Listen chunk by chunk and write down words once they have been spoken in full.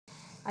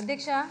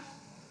అధ్యక్ష,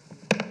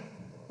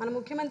 మన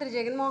ముఖ్యమంత్రి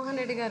జగన్మోహన్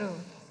రెడ్డి గారు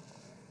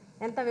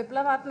ఎంత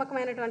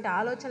విప్లవాత్మకమైనటువంటి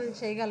ఆలోచనలు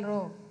చేయగలరో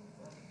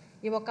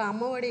ఈ ఒక్క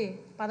అమ్మఒడి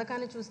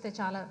పథకాన్ని చూస్తే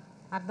చాలా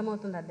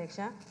అర్థమవుతుంది అధ్యక్ష.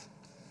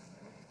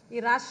 ఈ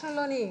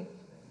రాష్ట్రంలోని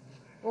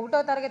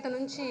 1వ తరగతి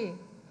నుంచి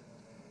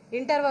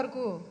ఇంటర్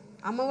వరకు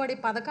అమ్మఒడి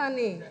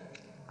పథకాన్ని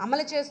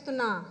అమలు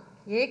చేస్తున్న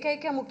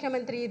ఏకైక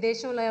ముఖ్యమంత్రి ఈ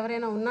దేశంలో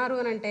ఎవరైనా ఉన్నారు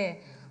అని అంటే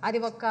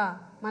అది ఒక్క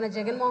మన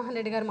జగన్మోహన్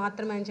రెడ్డి గారు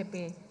మాత్రమే అని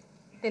చెప్పి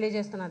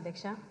తెలియజేస్తున్నా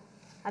అధ్యక్ష.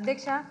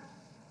 అధ్యక్ష,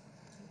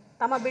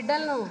 తమ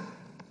బిడ్డలను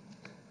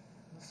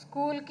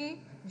స్కూల్కి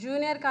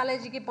జూనియర్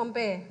కాలేజీకి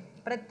పంపే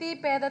ప్రతి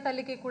పేద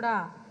తల్లికి కూడా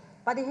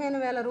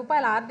 15,000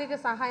 రూపాయల ఆర్థిక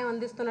సహాయం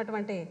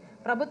అందిస్తున్నటువంటి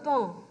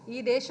ప్రభుత్వం ఈ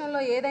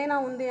దేశంలో ఏదైనా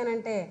ఉంది అని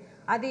అంటే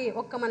అది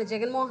ఒక్క మన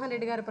జగన్మోహన్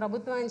రెడ్డి గారి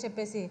ప్రభుత్వం అని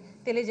చెప్పేసి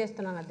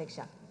తెలియజేస్తున్నాను అధ్యక్ష.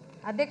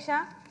 అధ్యక్ష,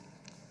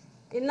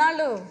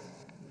 ఇన్నాళ్ళు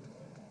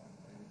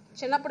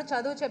చిన్నప్పుడు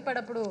చదువు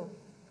చెప్పేటప్పుడు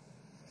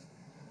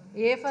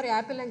ఏ ఫర్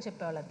యాపిల్ అని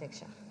చెప్పేవాళ్ళు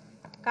అధ్యక్ష.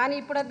 కానీ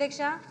ఇప్పుడు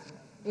అధ్యక్ష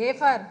ఏ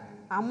ఫర్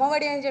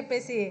అమ్మఒడి అని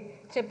చెప్పేసి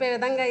చెప్పే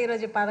విధంగా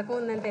ఈరోజు పథకం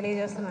ఉందని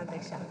తెలియజేస్తున్నాను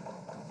అధ్యక్ష.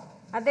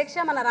 అధ్యక్ష,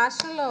 మన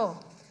రాష్ట్రంలో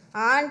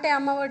ఆ అంటే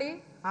అమ్మఒడి,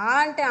 ఆ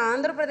అంటే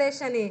ఆంధ్రప్రదేశ్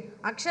అని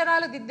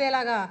అక్షరాలు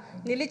దిద్దేలాగా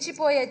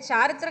నిలిచిపోయే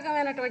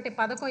చారిత్రకమైనటువంటి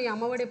పథకం ఈ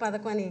అమ్మఒడి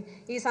పథకం అని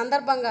ఈ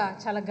సందర్భంగా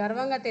చాలా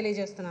గర్వంగా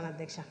తెలియజేస్తున్నాను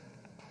అధ్యక్ష.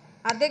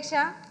 అధ్యక్ష,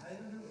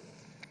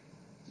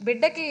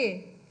 బిడ్డకి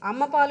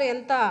అమ్మ పాలు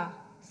ఎంత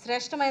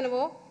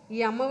శ్రేష్టమైనవో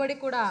ఈ అమ్మఒడి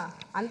కూడా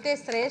అంతే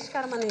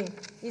శ్రేయస్కరమని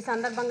ఈ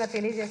సందర్భంగా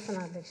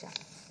తెలియజేస్తున్నాను అధ్యక్ష.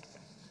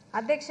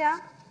 అధ్యక్ష,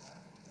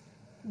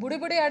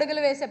 బుడిబుడి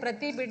అడుగులు వేసే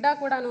ప్రతి బిడ్డ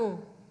కూడాను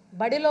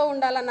బడిలో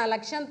ఉండాలన్న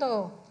లక్ష్యంతో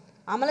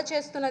అమలు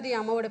చేస్తున్నది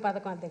అమ్మఒడి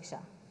పథకం అధ్యక్ష.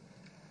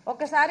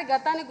 ఒక్కసారి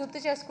గతాన్ని గుర్తు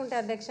చేసుకుంటే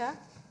అధ్యక్ష,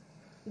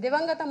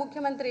 దివంగత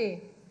ముఖ్యమంత్రి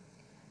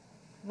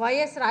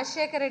వైఎస్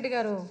రాజశేఖర రెడ్డి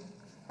గారు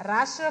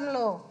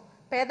రాష్ట్రంలో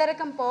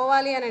పేదరికం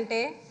పోవాలి అని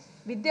అంటే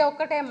విద్య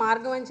ఒక్కటే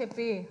మార్గం అని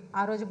చెప్పి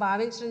ఆ రోజు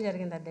భావించడం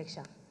జరిగింది అధ్యక్ష.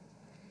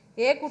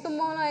 ఏ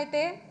కుటుంబంలో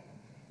అయితే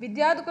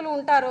విద్యార్థులు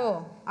ఉంటారో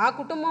ఆ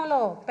కుటుంబంలో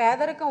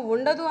పేదరికం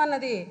ఉండదు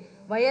అన్నది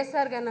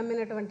వైఎస్ఆర్ గారు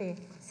నమ్మినటువంటి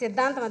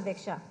సిద్ధాంతం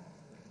అధ్యక్ష.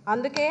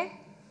 అందుకే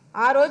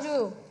ఆ రోజు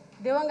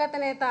దివంగత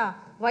నేత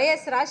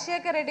వైఎస్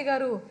రాజశేఖర రెడ్డి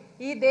గారు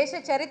ఈ దేశ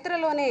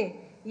చరిత్రలోనే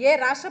ఏ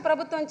రాష్ట్ర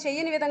ప్రభుత్వం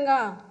చేయని విధంగా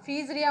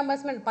ఫీజు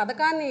రియంబర్స్మెంట్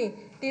పథకాన్ని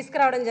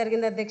తీసుకురావడం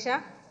జరిగింది అధ్యక్ష.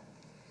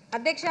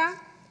 అధ్యక్ష,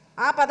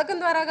 ఆ పథకం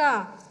ద్వారాగా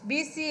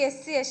BC,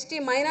 SC, ST,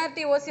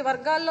 minority, OC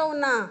వర్గాల్లో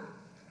ఉన్న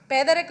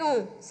పేదరికం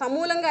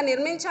సమూలంగా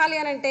నిర్మించాలి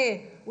అని అంటే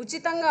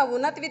ఉచితంగా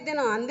ఉన్నత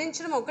విద్యను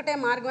అందించడం ఒకటే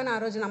మార్గం అని ఆ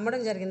రోజు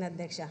నమ్మడం జరిగింది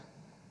అధ్యక్ష.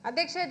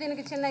 అధ్యక్ష,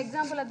 దీనికి చిన్న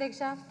ఎగ్జాంపుల్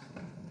అధ్యక్ష,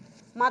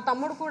 మా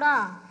తమ్ముడు కూడా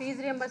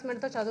ఫీజు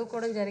రియంబర్స్మెంట్తో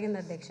చదువుకోవడం జరిగింది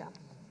అధ్యక్ష.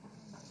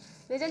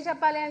 నిజం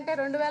చెప్పాలి అంటే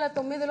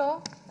 2009లో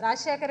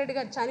రాజశేఖర రెడ్డి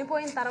గారు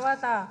చనిపోయిన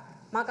తర్వాత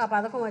మాకు ఆ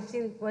పథకం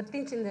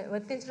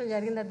వర్తించడం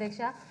జరిగింది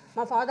అధ్యక్ష.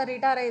 మా ఫాదర్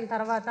రిటైర్ అయిన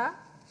తర్వాత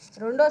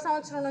 2వ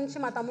సంవత్సరం నుంచి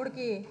మా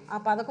తమ్ముడికి ఆ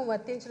పథకం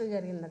వర్తించడం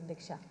జరిగింది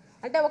అధ్యక్ష.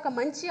 అంటే ఒక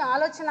మంచి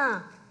ఆలోచన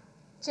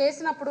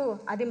చేసినప్పుడు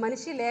అది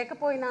మనిషి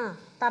లేకపోయినా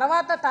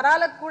తర్వాత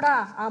తరాలకు కూడా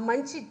ఆ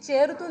మంచి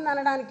చేరుతుంది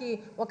అనడానికి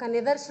ఒక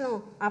నిదర్శనం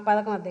ఆ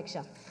పథకం అధ్యక్ష.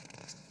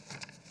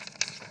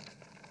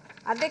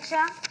 అధ్యక్ష,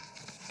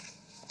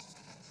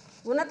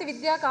 ఉన్నత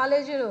విద్యా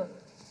కాలేజీలు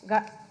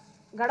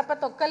గడప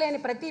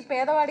తొక్కలేని ప్రతి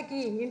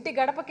పేదవాడికి ఇంటి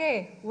గడపకే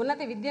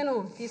ఉన్నత విద్యను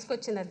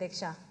తీసుకొచ్చింది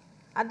అధ్యక్ష.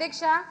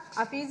 అధ్యక్ష,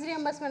 ఆ ఫీజు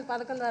రియంబర్స్మెంట్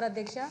పథకం ద్వారా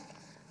అధ్యక్ష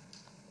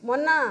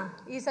మొన్న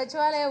ఈ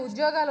సచివాలయ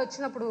ఉద్యోగాలు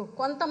వచ్చినప్పుడు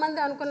కొంతమంది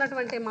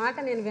అనుకున్నటువంటి మాట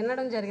నేను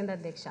వినడం జరిగింది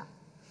అధ్యక్ష.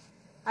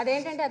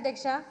 అదేంటంటే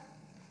అధ్యక్ష,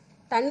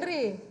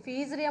 తండ్రి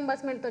ఫీజు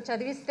రియంబర్స్మెంట్తో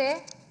చదివిస్తే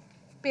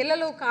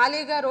పిల్లలు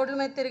ఖాళీగా రోడ్ల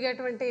మీద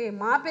తిరిగేటువంటి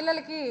మా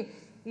పిల్లలకి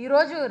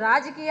ఈరోజు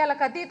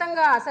రాజకీయాలకు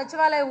అతీతంగా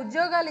సచివాలయ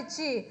ఉద్యోగాలు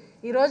ఇచ్చి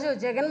ఈరోజు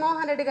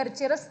జగన్మోహన్ రెడ్డి గారు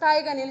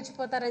చిరస్థాయిగా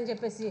నిలిచిపోతారని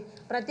చెప్పేసి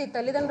ప్రతి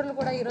తల్లిదండ్రులు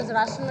కూడా ఈరోజు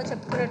రాష్ట్రంలో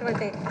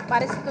చెప్పుకునేటువంటి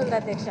పరిస్థితి ఉంది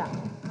అధ్యక్ష.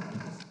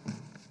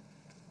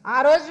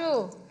 ఆ రోజు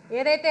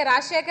ఏదైతే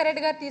రాజశేఖర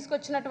రెడ్డి గారు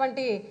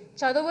తీసుకొచ్చినటువంటి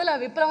చదువుల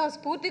విప్లవం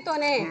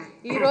స్ఫూర్తితోనే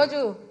ఈరోజు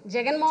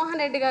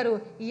జగన్మోహన్ రెడ్డి గారు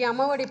ఈ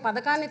అమ్మఒడి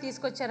పథకాన్ని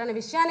తీసుకొచ్చారనే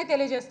విషయాన్ని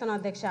తెలియజేస్తున్నాం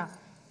అధ్యక్ష.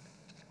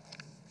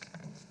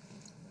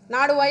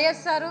 నాడు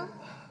వైఎస్ఆర్,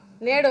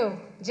 నేడు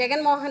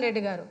జగన్మోహన్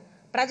రెడ్డి గారు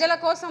ప్రజల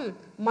కోసం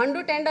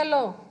మండు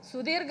టెండల్లో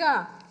సుదీర్ఘ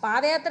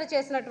పాదయాత్ర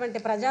చేసినటువంటి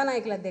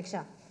ప్రజానాయకులు అధ్యక్ష.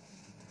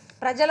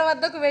 ప్రజల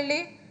వద్దకు వెళ్ళి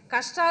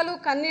కష్టాలు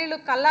కన్నీళ్లు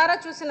కల్లారా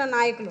చూసిన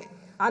నాయకులు.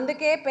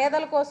 అందుకే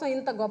పేదల కోసం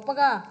ఇంత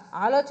గొప్పగా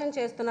ఆలోచన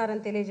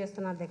చేస్తున్నారని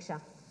తెలియజేస్తున్నా అధ్యక్ష.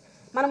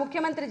 మన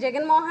ముఖ్యమంత్రి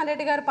జగన్మోహన్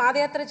రెడ్డి గారు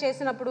పాదయాత్ర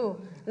చేసినప్పుడు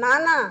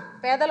నాన్న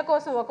పేదల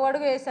కోసం 1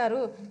 అడుగు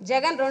వేశారు,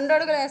 జగన్ 2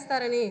 అడుగులు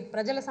వేస్తారని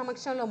ప్రజల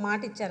సమక్షంలో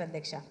మాట ఇచ్చారు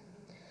అధ్యక్ష.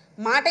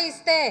 మాట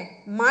ఇస్తే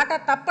మాట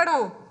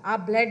తప్పడం ఆ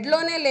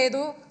బ్లడ్లోనే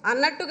లేదు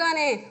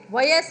అన్నట్టుగానే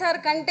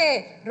వైఎస్ఆర్ కంటే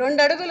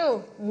 2 అడుగులు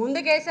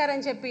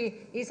ముందుకేశారని చెప్పి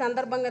ఈ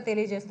సందర్భంగా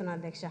తెలియజేస్తున్నా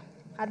అధ్యక్ష.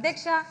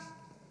 అధ్యక్ష,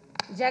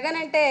 జగన్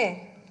అంటే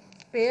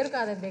పేరు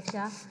కాదు అధ్యక్ష,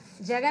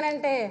 జగన్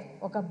అంటే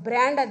ఒక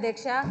బ్రాండ్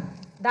అధ్యక్ష.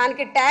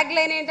 దానికి ట్యాగ్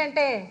లైన్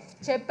ఏంటంటే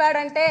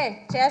చెప్పాడంటే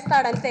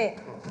చేస్తాడంతే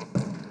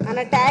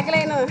అన్న ట్యాగ్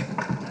లైన్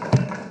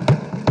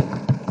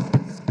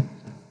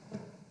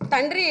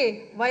తండ్రి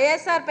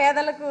వైఎస్ఆర్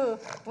పేదలకు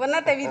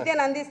ఉన్నత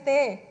విద్యను అందిస్తే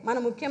మన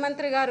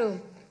ముఖ్యమంత్రి గారు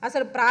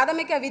అసలు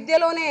ప్రాథమిక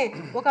విద్యలోనే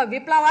ఒక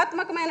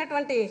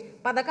విప్లవాత్మకమైనటువంటి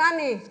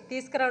పథకాన్ని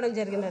తీసుకురావడం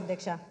జరిగింది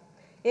అధ్యక్ష.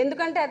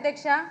 ఎందుకంటే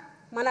అధ్యక్ష,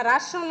 మన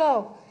రాష్ట్రంలో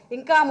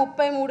ఇంకా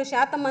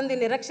 33% మంది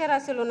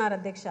నిరక్షరాస్యులు ఉన్నారు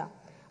అధ్యక్ష.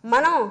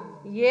 మనం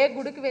ఏ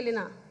గుడికి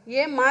వెళ్ళినా,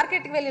 ఏ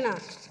మార్కెట్కి వెళ్ళినా,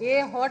 ఏ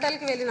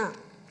హోటల్కి వెళ్ళినా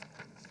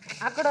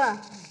అక్కడ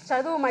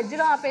చదువు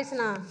మధ్యలో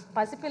ఆపేసిన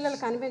పసిపిల్లలు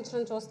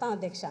కనిపించడం చూస్తాం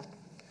అధ్యక్ష.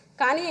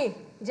 కానీ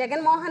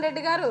జగన్మోహన్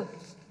రెడ్డి గారు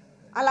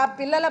అలా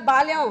పిల్లల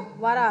బాల్యం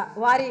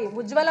వారి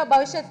ఉజ్వల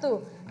భవిష్యత్తు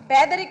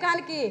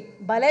పేదరికానికి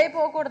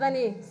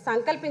బలైపోకూడదని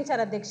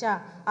సంకల్పించారు అధ్యక్ష.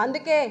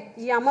 అందుకే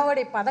ఈ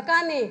అమ్మఒడి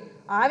పథకాన్ని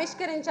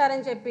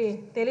ఆవిష్కరించారని చెప్పి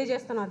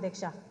తెలియజేస్తున్నాం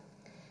అధ్యక్ష.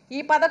 ఈ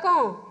పథకం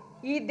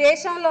ఈ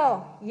దేశంలో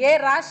ఏ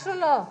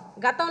రాష్ట్రంలో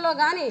గతంలో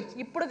కానీ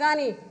ఇప్పుడు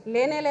కానీ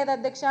లేనే లేదు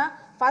అధ్యక్ష.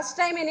 First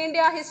time in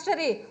India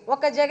history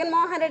ఒక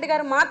జగన్మోహన్ రెడ్డి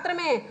గారు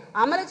మాత్రమే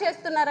అమలు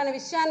చేస్తున్నారనే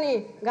విషయాన్ని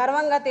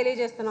గర్వంగా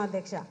తెలియజేస్తున్నాం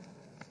అధ్యక్ష.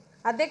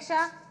 అధ్యక్ష,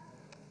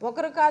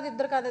 ఒకరు కాదు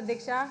ఇద్దరు కాదు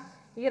అధ్యక్ష,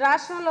 ఈ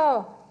రాష్ట్రంలో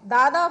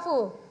దాదాపు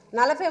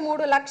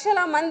 43 లక్షల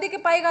మందికి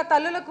పైగా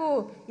తల్లులకు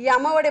ఈ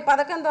అమ్మఒడి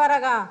పథకం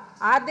ద్వారాగా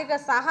ఆర్థిక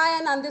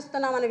సహాయాన్ని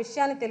అందిస్తున్నామనే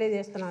విషయాన్ని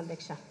తెలియజేస్తున్నాం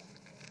అధ్యక్ష.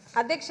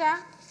 అధ్యక్ష,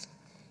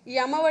 ఈ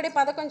అమ్మఒడి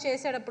పథకం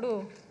చేసేటప్పుడు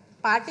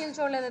పార్టీలు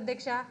చూడలేదు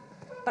అధ్యక్ష,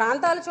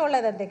 ప్రాంతాలు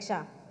చూడలేదు అధ్యక్ష.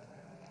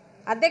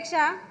 అధ్యక్ష,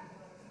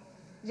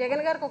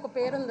 జగన్ గారికి ఒక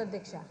పేరుంది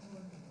అధ్యక్ష.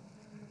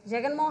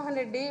 జగన్మోహన్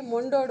రెడ్డి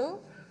మొండోడు,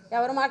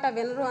 ఎవరి మాట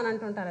వినరు అని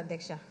అంటుంటారు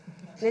అధ్యక్ష.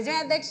 నిజమే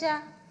అధ్యక్ష,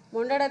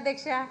 మొండోడు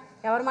అధ్యక్ష,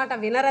 ఎవరి మాట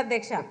వినరు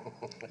అధ్యక్ష.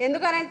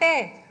 ఎందుకనంటే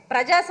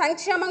ప్రజా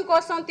సంక్షేమం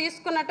కోసం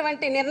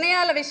తీసుకున్నటువంటి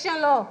నిర్ణయాల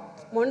విషయంలో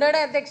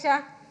మొండోడే అధ్యక్ష.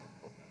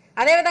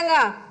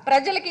 అదేవిధంగా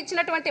ప్రజలకు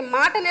ఇచ్చినటువంటి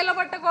మాట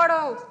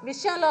నిలబెట్టుకోవడం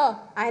విషయంలో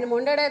ఆయన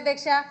మొండోడే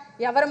అధ్యక్ష,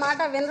 ఎవరి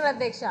మాట వినరు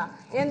అధ్యక్ష.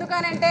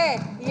 ఎందుకనంటే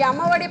ఈ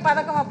అమ్మఒడి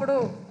పథకం అప్పుడు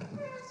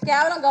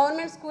కేవలం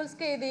గవర్నమెంట్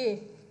స్కూల్స్కి ఇది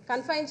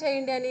కన్ఫైన్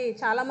చేయండి అని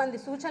చాలామంది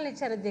సూచనలు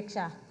ఇచ్చారు అధ్యక్ష.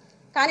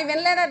 కానీ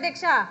వినలేదు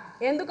అధ్యక్ష.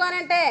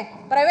 ఎందుకనంటే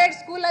ప్రైవేట్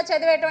స్కూల్లో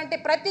చదివేటువంటి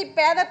ప్రతి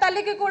పేద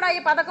తల్లికి కూడా ఈ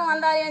పథకం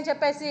అందాలి అని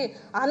చెప్పేసి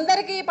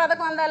అందరికీ ఈ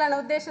పథకం అందాలనే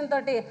ఉద్దేశంతో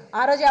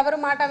ఆ రోజు ఎవరు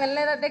మాట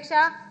వినలేదు అధ్యక్ష.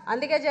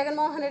 అందుకే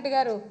జగన్మోహన్ రెడ్డి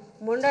గారు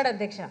మొండాడు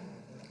అధ్యక్ష.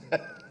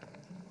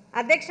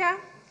 అధ్యక్ష,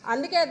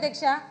 అందుకే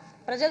అధ్యక్ష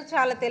ప్రజలు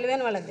చాలా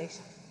తెలివైన వాళ్ళు అధ్యక్ష.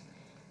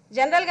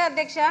 జనరల్గా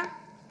అధ్యక్ష,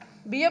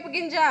 బియ్యపు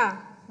గింజ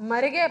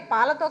మరిగే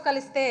పాలతో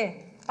కలిస్తే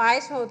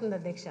పాయసం అవుతుంది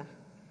అధ్యక్ష.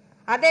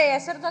 అదే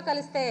ఎసరుతో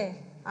కలిస్తే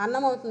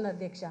అన్నం అవుతుంది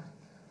అధ్యక్ష.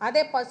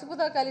 అదే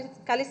పసుపుతో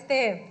కలిస్తే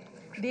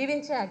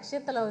దీవించే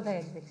అక్షింతలు అవుతాయి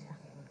అధ్యక్ష.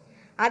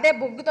 అదే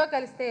బొగ్గుతో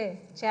కలిస్తే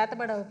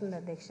చేతబడి అవుతుంది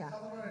అధ్యక్ష.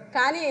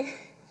 కానీ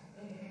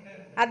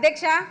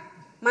అధ్యక్ష,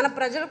 మన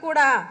ప్రజలు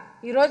కూడా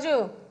ఈరోజు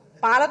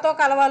పాలతో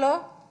కలవాలో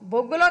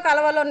బొగ్గులో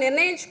కలవాలో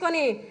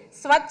నిర్ణయించుకొని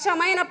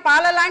స్వచ్ఛమైన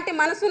పాల లాంటి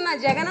మనసున్న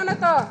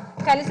జగనన్నతో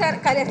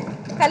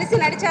కలిసి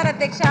నడిచారు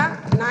అధ్యక్ష.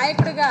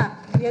 నాయకుడిగా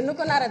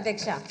ఎన్నుకున్నారు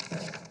అధ్యక్ష.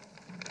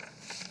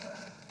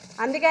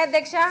 అందుకే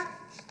అధ్యక్ష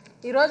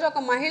ఈరోజు ఒక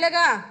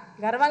మహిళగా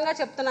గర్వంగా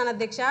చెప్తున్నాను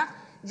అధ్యక్ష,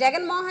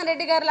 జగన్మోహన్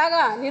రెడ్డి గారి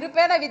లాగా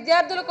నిరుపేద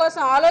విద్యార్థుల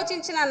కోసం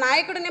ఆలోచించిన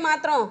నాయకుడిని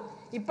మాత్రం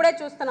ఇప్పుడే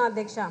చూస్తున్నాం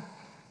అధ్యక్ష.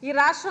 ఈ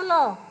రాష్ట్రంలో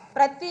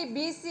ప్రతి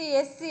BC,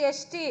 SC,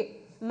 ST,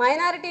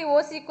 minority,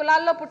 OC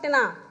కులాల్లో పుట్టిన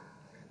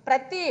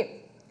ప్రతి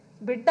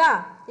బిడ్డ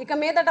ఇక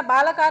మీదట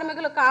బాల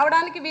కార్మికులు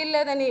కావడానికి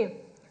వీల్లేదని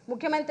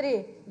ముఖ్యమంత్రి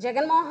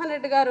జగన్మోహన్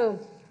రెడ్డి గారు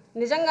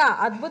నిజంగా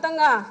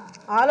అద్భుతంగా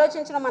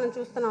ఆలోచించడం మనం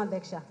చూస్తున్నాం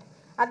అధ్యక్ష.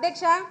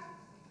 అధ్యక్ష,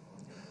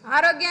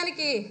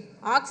 ఆరోగ్యానికి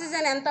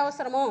ఆక్సిజన్ ఎంత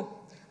అవసరమో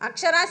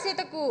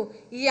అక్షరాస్యతకు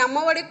ఈ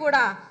అమ్మఒడి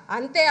కూడా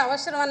అంతే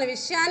అవసరం అన్న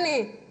విషయాన్ని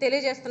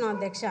తెలియజేస్తున్నాం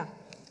అధ్యక్ష.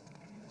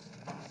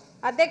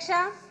 అధ్యక్ష,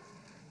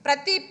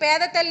 ప్రతి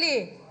పేద తల్లి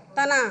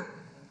తన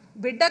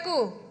బిడ్డకు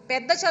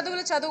పెద్ద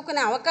చదువులు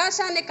చదువుకునే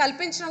అవకాశాన్ని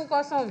కల్పించడం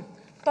కోసం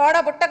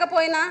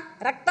తోడబుట్టకపోయినా,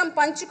 రక్తం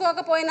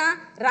పంచుకోకపోయినా,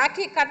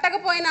 రాఖీ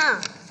కట్టకపోయినా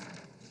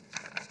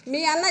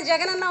మీ అన్న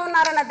జగనన్న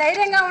ఉన్నారన్న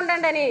ధైర్యంగా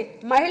ఉండండి అని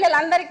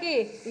మహిళలందరికీ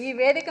ఈ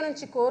వేదిక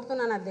నుంచి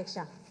కోరుతున్నాను అధ్యక్ష.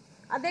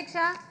 అధ్యక్ష,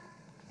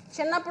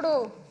 చిన్నప్పుడు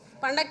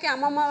పండక్కి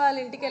అమ్మమ్మ వాళ్ళ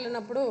ఇంటికి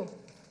వెళ్ళినప్పుడు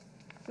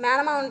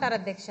మేనమామ ఉంటారు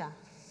అధ్యక్ష.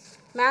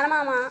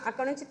 మేనమామ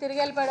అక్కడ నుంచి తిరిగి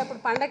వెళ్ళిపోయేటప్పుడు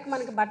పండక్కి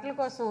మనకి బట్టల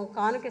కోసం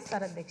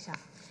కానుకిస్తారు అధ్యక్ష.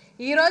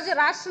 ఈరోజు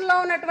రాష్ట్రంలో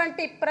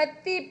ఉన్నటువంటి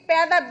ప్రతి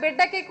పేద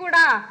బిడ్డకి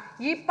కూడా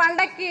ఈ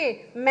పండక్కి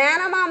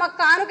మేనమామ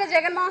కానుక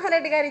జగన్మోహన్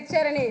రెడ్డి గారు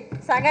ఇచ్చారని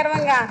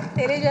సగర్వంగా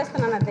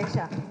తెలియజేస్తున్నాను అధ్యక్ష.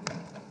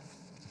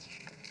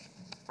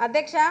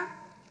 అధ్యక్ష,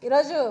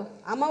 ఈరోజు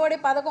అమ్మఒడి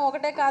పథకం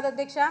ఒకటే కాదు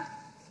అధ్యక్ష,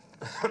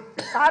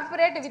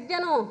 కార్పొరేట్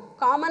విద్యను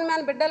కామన్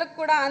మ్యాన్ బిడ్డలకు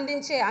కూడా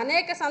అందించే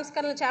అనేక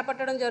సంస్కరణలు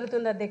చేపట్టడం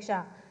జరుగుతుంది అధ్యక్ష.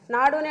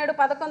 నాడు నేడు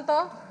పథకంతో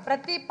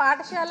ప్రతి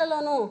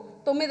పాఠశాలలోనూ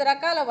 9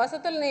 రకాల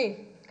వసతుల్ని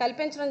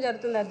కల్పించడం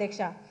జరుగుతుంది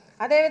అధ్యక్ష.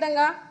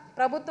 అదేవిధంగా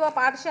ప్రభుత్వ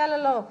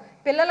పాఠశాలల్లో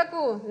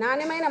పిల్లలకు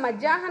నాణ్యమైన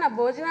మధ్యాహ్న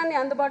భోజనాన్ని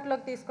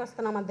అందుబాటులోకి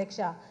తీసుకొస్తున్నాం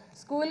అధ్యక్ష.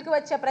 స్కూల్కి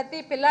వచ్చే ప్రతి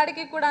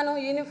పిల్లాడికి కూడాను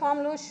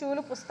యూనిఫామ్లు,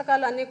 షూలు,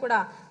 పుస్తకాలు అన్నీ కూడా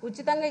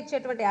ఉచితంగా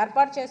ఇచ్చేటువంటి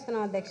ఏర్పాటు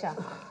చేస్తున్నాం అధ్యక్ష.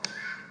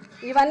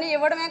 ఇవన్నీ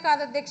ఇవ్వడమే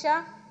కాదు అధ్యక్ష,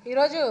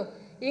 ఈరోజు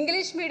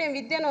ఇంగ్లీష్ మీడియం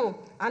విద్యను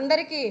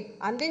అందరికీ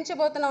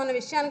అందించబోతున్నాం అన్న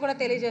విషయాన్ని కూడా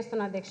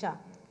తెలియజేస్తున్నాం అధ్యక్ష.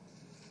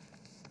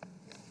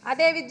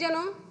 అదే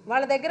విద్యను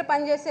వాళ్ళ దగ్గర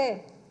పనిచేసే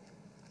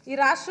ఈ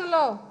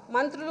రాష్ట్రంలో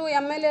మంత్రులు,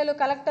 ఎమ్మెల్యేలు,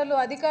 కలెక్టర్లు,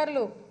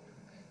 అధికారులు,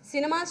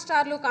 సినిమా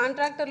స్టార్లు,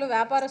 కాంట్రాక్టర్లు,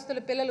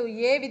 వ్యాపారస్తులు పిల్లలు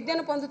ఏ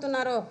విద్యను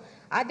పొందుతున్నారో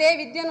అదే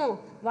విద్యను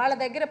వాళ్ళ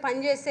దగ్గర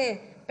పనిచేసే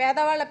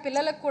పేదవాళ్ళ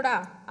పిల్లలకు కూడా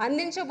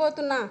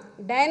అందించబోతున్న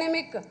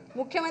డైనమిక్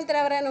ముఖ్యమంత్రి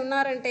ఎవరైనా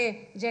ఉన్నారంటే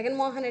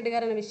జగన్మోహన్ రెడ్డి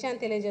గారు అనే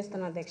విషయాన్ని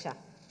తెలియజేస్తున్నారు అధ్యక్ష.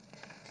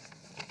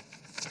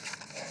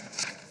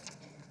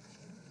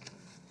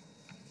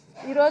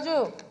 ఈరోజు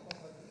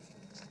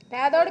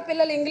పేదోడి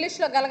పిల్లలు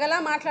ఇంగ్లీష్లో గలగలా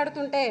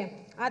మాట్లాడుతుంటే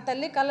ఆ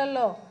తల్లి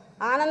కళ్ళల్లో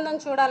ఆనందం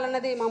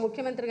చూడాలన్నది మా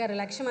ముఖ్యమంత్రి గారి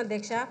లక్ష్యం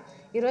అధ్యక్ష.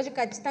 ఈరోజు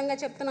ఖచ్చితంగా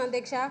చెప్తున్నాను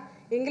అధ్యక్ష,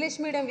 ఇంగ్లీష్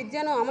మీడియం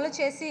విద్యను అమలు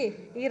చేసి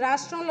ఈ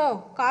రాష్ట్రంలో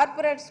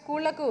కార్పొరేట్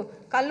స్కూళ్లకు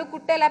కళ్ళు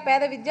కుట్టేలా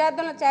పేద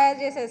విద్యార్థులను తయారు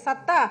చేసే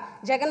సత్తా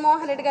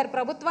జగన్మోహన్ రెడ్డి గారి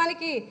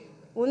ప్రభుత్వానికి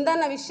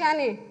ఉందన్న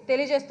విషయాన్ని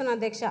తెలియజేస్తున్నాను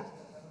అధ్యక్ష.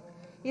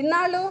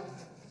 ఇన్నాళ్ళు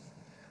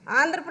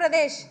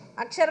ఆంధ్రప్రదేశ్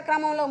అక్షర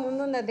క్రమంలో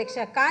ముందుంది అధ్యక్ష,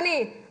 కానీ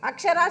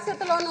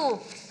అక్షరాస్యతలోనూ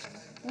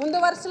ముందు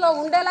వరుసలో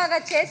ఉండేలాగా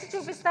చేసి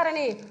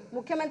చూపిస్తారని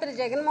ముఖ్యమంత్రి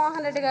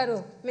జగన్మోహన్ రెడ్డి గారు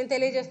మేము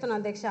తెలియజేస్తున్నాం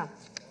అధ్యక్ష.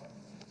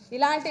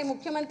 ఇలాంటి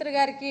ముఖ్యమంత్రి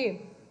గారికి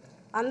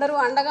అందరూ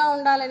అండగా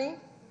ఉండాలని,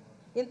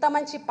 ఇంత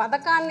మంచి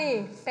పథకాన్ని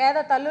పేద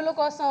తల్లుల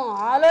కోసం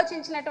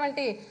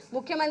ఆలోచించినటువంటి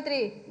ముఖ్యమంత్రి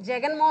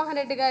జగన్మోహన్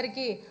రెడ్డి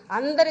గారికి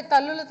అందరి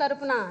తల్లుల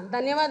తరపున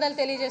ధన్యవాదాలు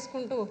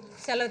తెలియజేసుకుంటూ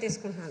సెలవు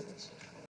తీసుకుంటున్నాను అధ్యక్ష.